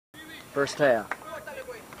First half.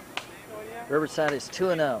 Riverside is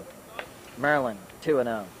 2-0. Maryland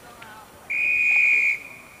 2-0.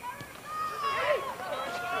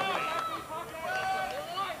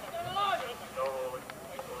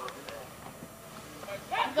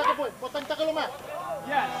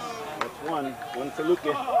 That's one for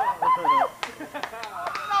Luque.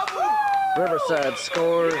 Riverside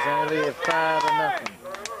scores and they lead 5-0.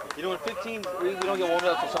 You know, in 15, we don't get warmed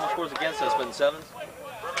up until someone scores against us, but in sevens.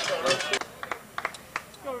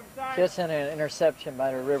 Just an interception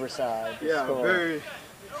by the Riverside. Yeah, score.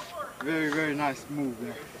 very nice move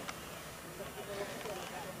there.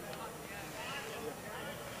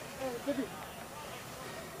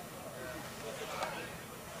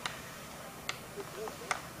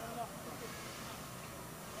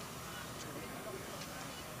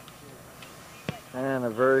 And the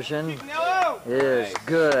version is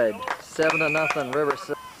good. 7-0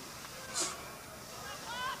 Riverside.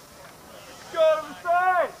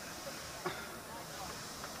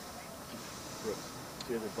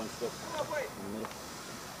 See the bunched up in the middle.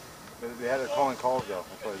 They had their calling calls though.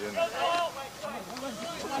 That's why they didn't.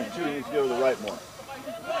 Two needs to go to the right more.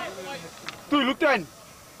 Dude, look then.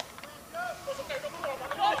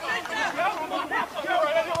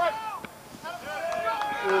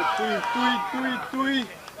 Three.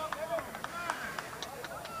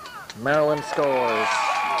 Maryland scores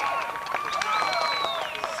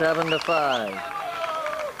 7-5.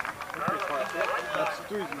 That's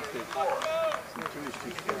Three's mistake.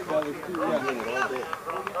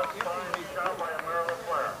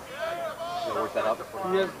 Work that out before.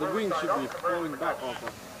 He has the wing should be flowing back also.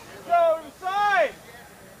 Go inside!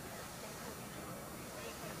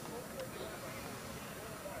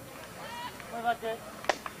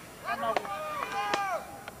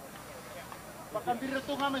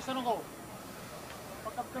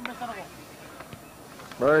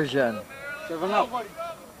 Version. 7-0.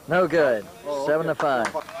 No good. Oh,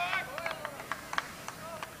 7-5.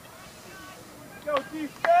 Go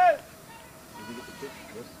defense! Did you get the pitch?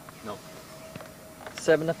 Yes. No.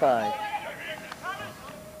 7-5.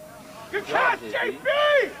 Good catch, JP!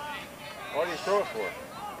 What do you throw it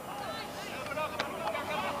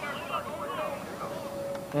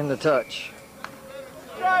for? In the touch.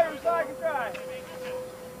 Try, Riverside can try.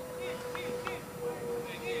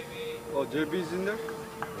 Oh, JB's in there?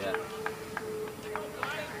 Yeah.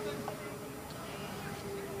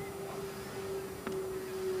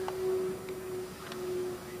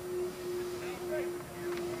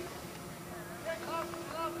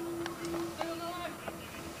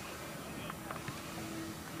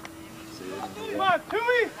 Come on,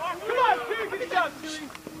 Tui! Come on, Tui! Get it down, Tui!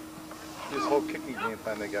 This whole kicking game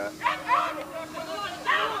plan they got.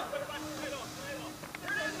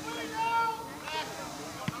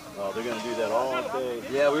 Oh, they're gonna do that all day.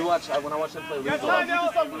 Yeah, we watch. When I watch them play You got league time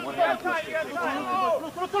golf, now! one You got hand time! You got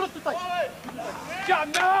twist. time! Good job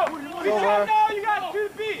now! Good job now! You got 2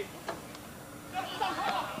 feet!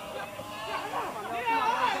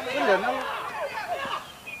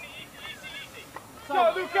 Go,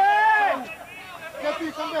 Lucas!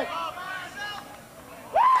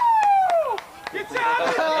 Woo! Good job,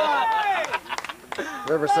 Lucas!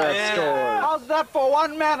 Riverside scores. How's that for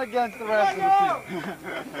one man against the rest of the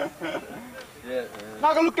team? Yeah.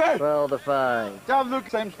 Not gonna look at 12-5. Job Luke,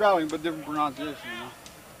 same spelling but different pronunciation,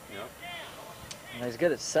 you know? And he's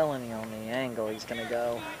good at selling you on the angle he's going to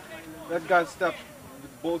go. That guy steps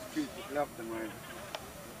with both feet left and right.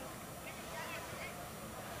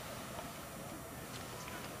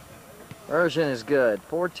 Version is good.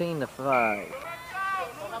 14-5.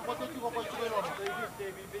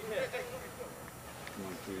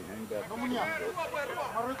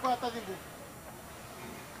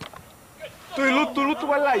 Tulut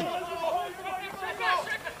walay.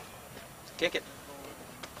 Kick it.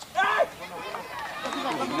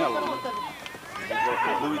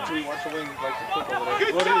 Louis Tui wants to win like the kick over there.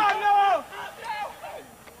 Good job, Noah!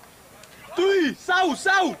 Tui,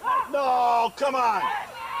 Sau! No, come on!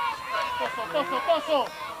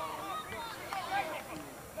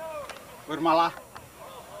 Bermalah.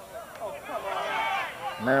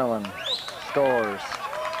 Maryland scores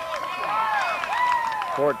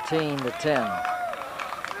 14-10.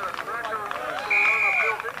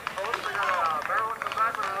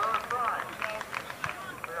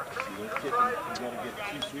 You gotta get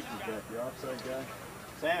 2 sweepers back. The offside guy.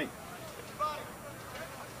 Sammy.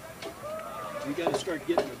 You got to start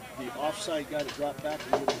getting the offside guy to drop back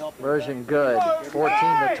and really help him. Version good.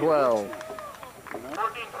 14-12. 14-12.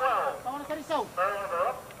 Maryland are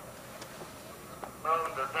up.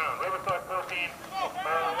 Maryland are down. Riverside 14,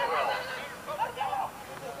 Maryland 12.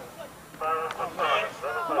 Maryland 5.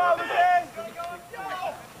 Come on,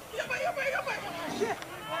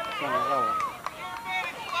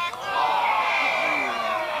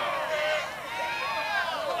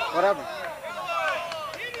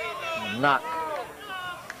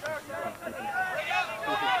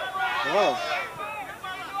 Hello.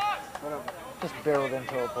 Just barreled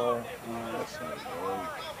into a play. That's not ball.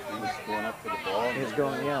 He was going up for the ball. He was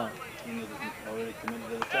going, yeah. He was already committed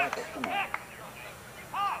to the tackle. Come on.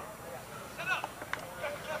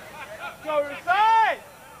 Go, Riverside!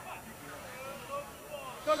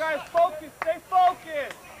 Go, guys, focus, stay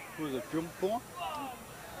focused! Who's it, film porn?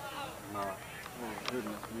 No. Oh,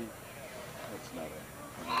 goodness me. That's not a.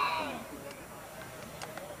 Come on.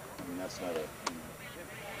 I mean, that's not a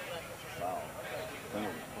foul.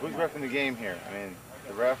 Penalty. Who's reffing the game here? I mean,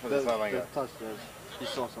 the ref or the sideline guy? touch does. He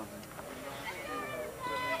saw something.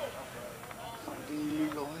 Something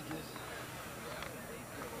illegal, I guess.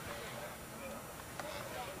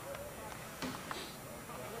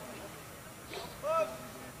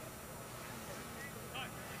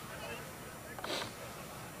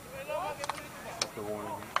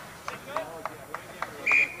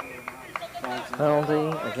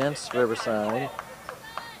 Penalty against Riverside.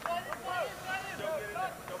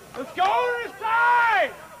 Let's go,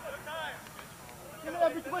 Riverside! Give me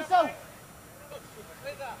that bitch myself!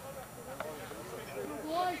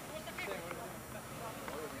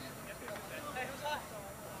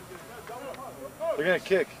 They're gonna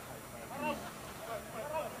kick.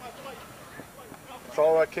 It's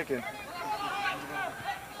all about kicking.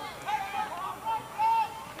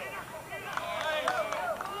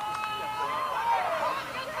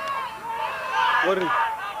 What is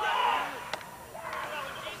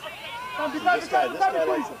This guy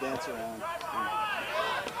likes to dance around.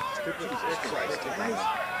 Jesus Christ.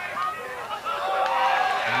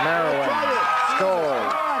 Maryland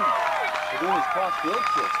scores. They're doing these cross-field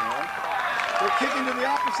kicks, man. They're kicking to the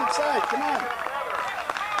opposite side. Come on.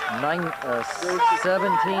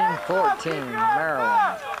 17-14,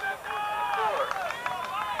 Maryland.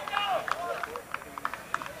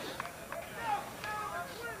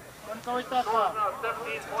 Now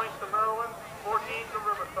 17 points to Maryland, 14 to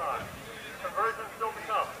Riverside. Conversion still to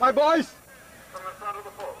come. my boys! From the front of the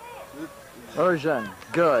post. Version,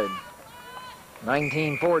 good.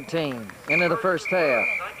 19-14, into the first half.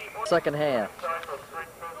 Second half.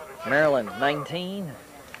 Maryland 19,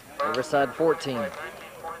 Riverside 14. 19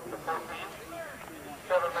 points to 14.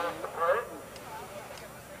 7 minutes to play.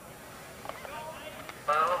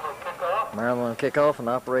 Maryland will kick off. Maryland will kick off and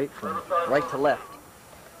operate from right to left.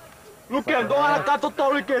 Look at don't have to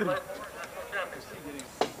look at it.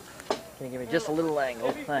 Can you give me just a little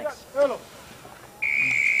angle? Thanks. You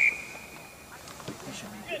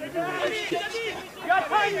got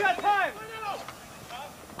time, you got time!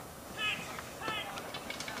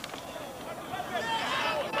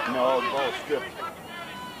 No, the ball stripped.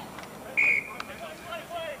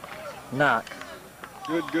 Knock.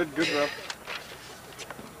 Good, ref.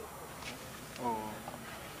 Oh.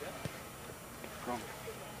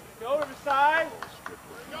 Go, Riverside!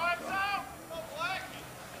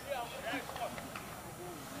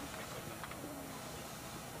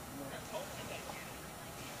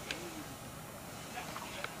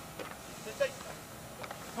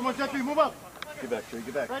 Come on, JP, move up. Get back, Tree.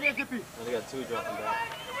 Get back. Right here, JP. They got two dropping back.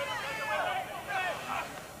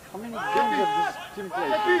 How many games have this team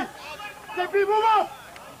played? JP, JP, move up.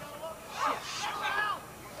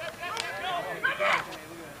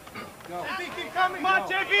 JP, keep coming! Come on,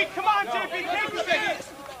 JP! Come on, JP! Take the big!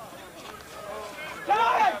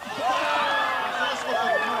 Time!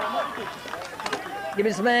 Give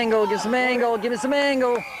me some angle, give me some angle, give me some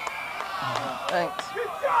angle. Thanks. Good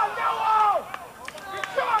job, Noah! Good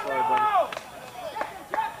job, Noah!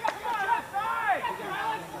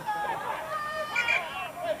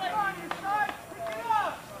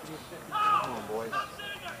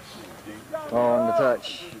 Oh, on the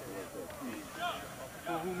touch.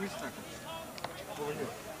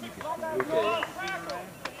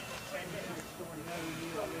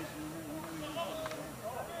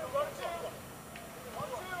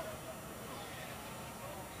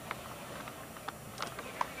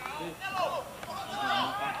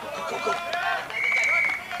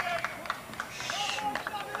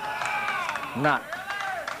 Knock.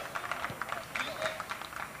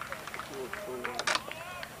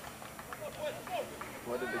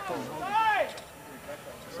 What did they call it?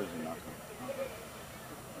 Decision knock.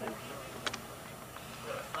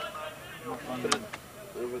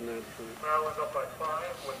 Maryland up by 5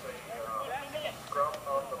 with a scrum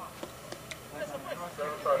on the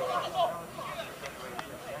Riverside line.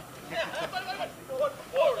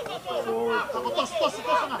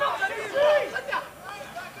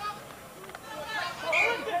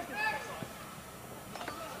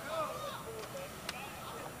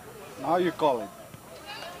 Now you call it.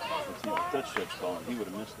 That's touch judge calling. He would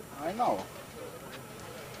have missed it. I know.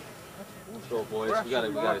 go, boys. We gotta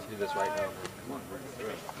do this right now.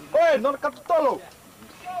 Hey, non capitolo.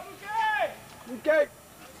 Okay.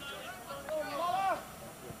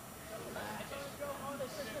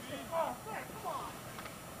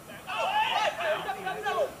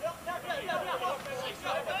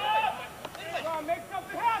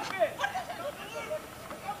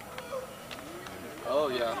 Oh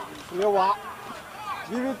yeah. Lewa.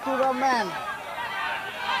 Give it to the man.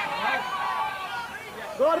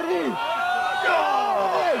 Gori.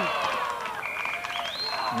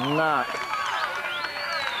 Knock.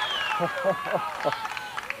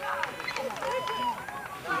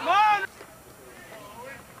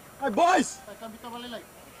 Hey boys. Kami sa malilay.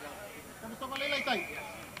 Kami sa malilay, tay.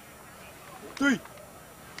 Three.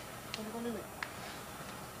 Kami sa malilay.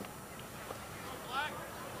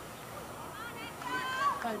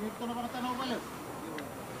 Tay, dito na para tanaw balik.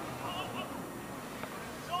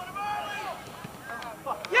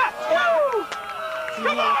 Yes.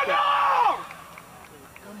 Come on, go.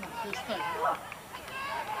 Come on, this time.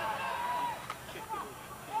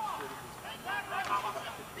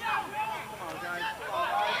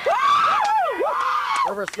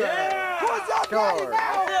 Riverside. Who's your daddy Score.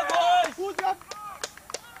 now? Who's your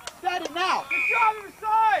daddy now? Good job,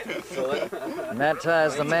 Riverside. And that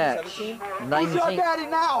ties the match. Who's your 19, daddy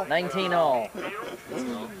now? 19 all.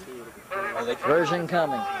 Version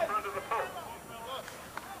coming.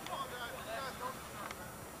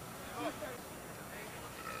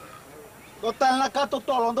 Total na ka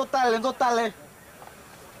totolo, totale.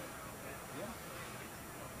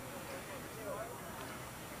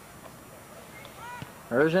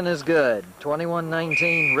 Version is good.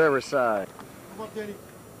 21-19 Riverside. Come on, Danny.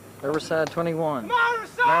 Riverside 21. Come on,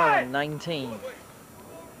 Riverside. Maryland 19.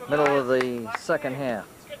 Middle of the second half.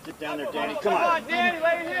 Get down there, Danny. Come on, Danny,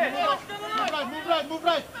 lay it in. Move right, move right, move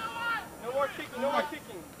right. No more kicking, no more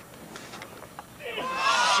kicking.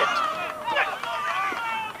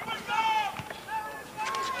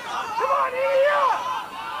 Come on, Ilya!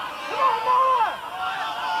 Come on, Mama!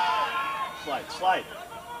 Slide.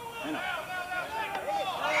 You know.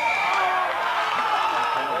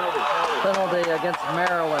 Penalty against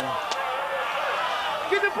Maryland.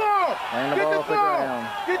 Get the ball! And the Get ball the off the ball! ground.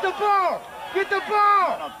 Get the ball! Get the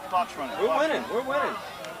ball! No, box running. We're box winning. running. We're winning.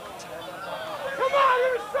 Come on,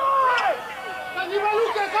 Riverside! Arriba,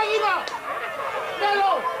 Lucas, arriba.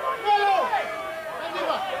 Melo, Melo.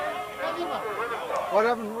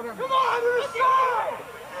 Arriba, arriba. Come on, Riverside!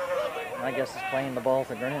 I guess it's playing the ball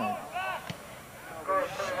to the ground.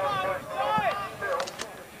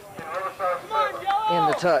 In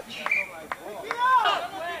the touch.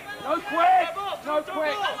 No quick! No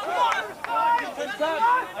quick! Good touch!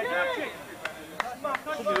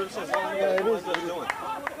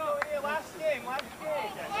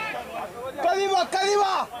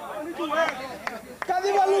 Kadima!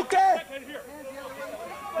 Kadima, Luque!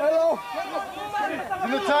 Hello! He's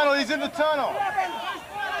in the tunnel, he's in the tunnel.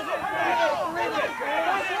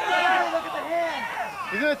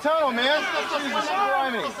 He's in the tunnel, man. Jesus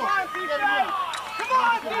Christ. Come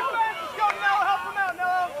on, defense! Let's go, Nello! Help him out,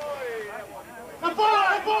 Nello! Apolo,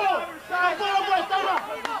 Apolo. Apolo, pues, Taura.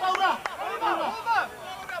 Taura.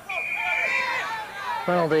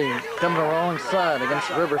 Penalty coming the wrong side against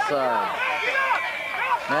Riverside.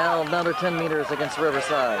 Now another 10 meters against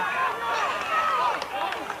Riverside.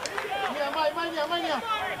 Mania.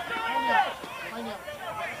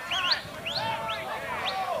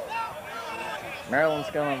 Maryland's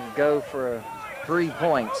going to go for 3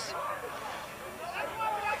 points.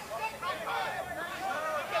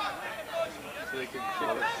 So they could kick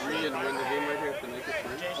it 3 and win the game right here if they make it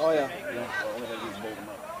 3. Oh, yeah.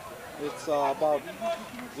 It's about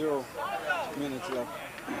 0 minutes left.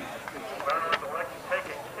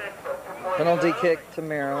 Penalty kick to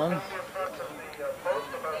Maryland.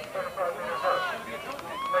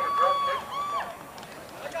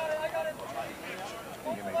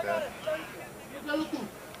 Not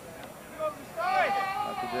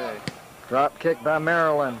today. Drop kick by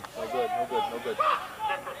Maryland. No good.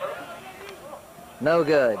 No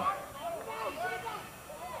good.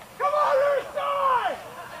 Come on, Riverside!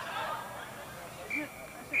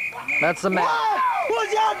 That's the match.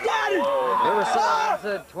 Who's your daddy? Riverside is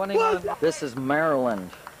at 21. This is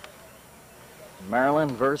Maryland.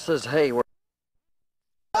 Maryland versus Hayward.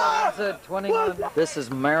 It's at 21. This is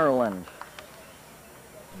Maryland.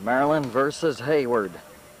 Maryland versus Hayward.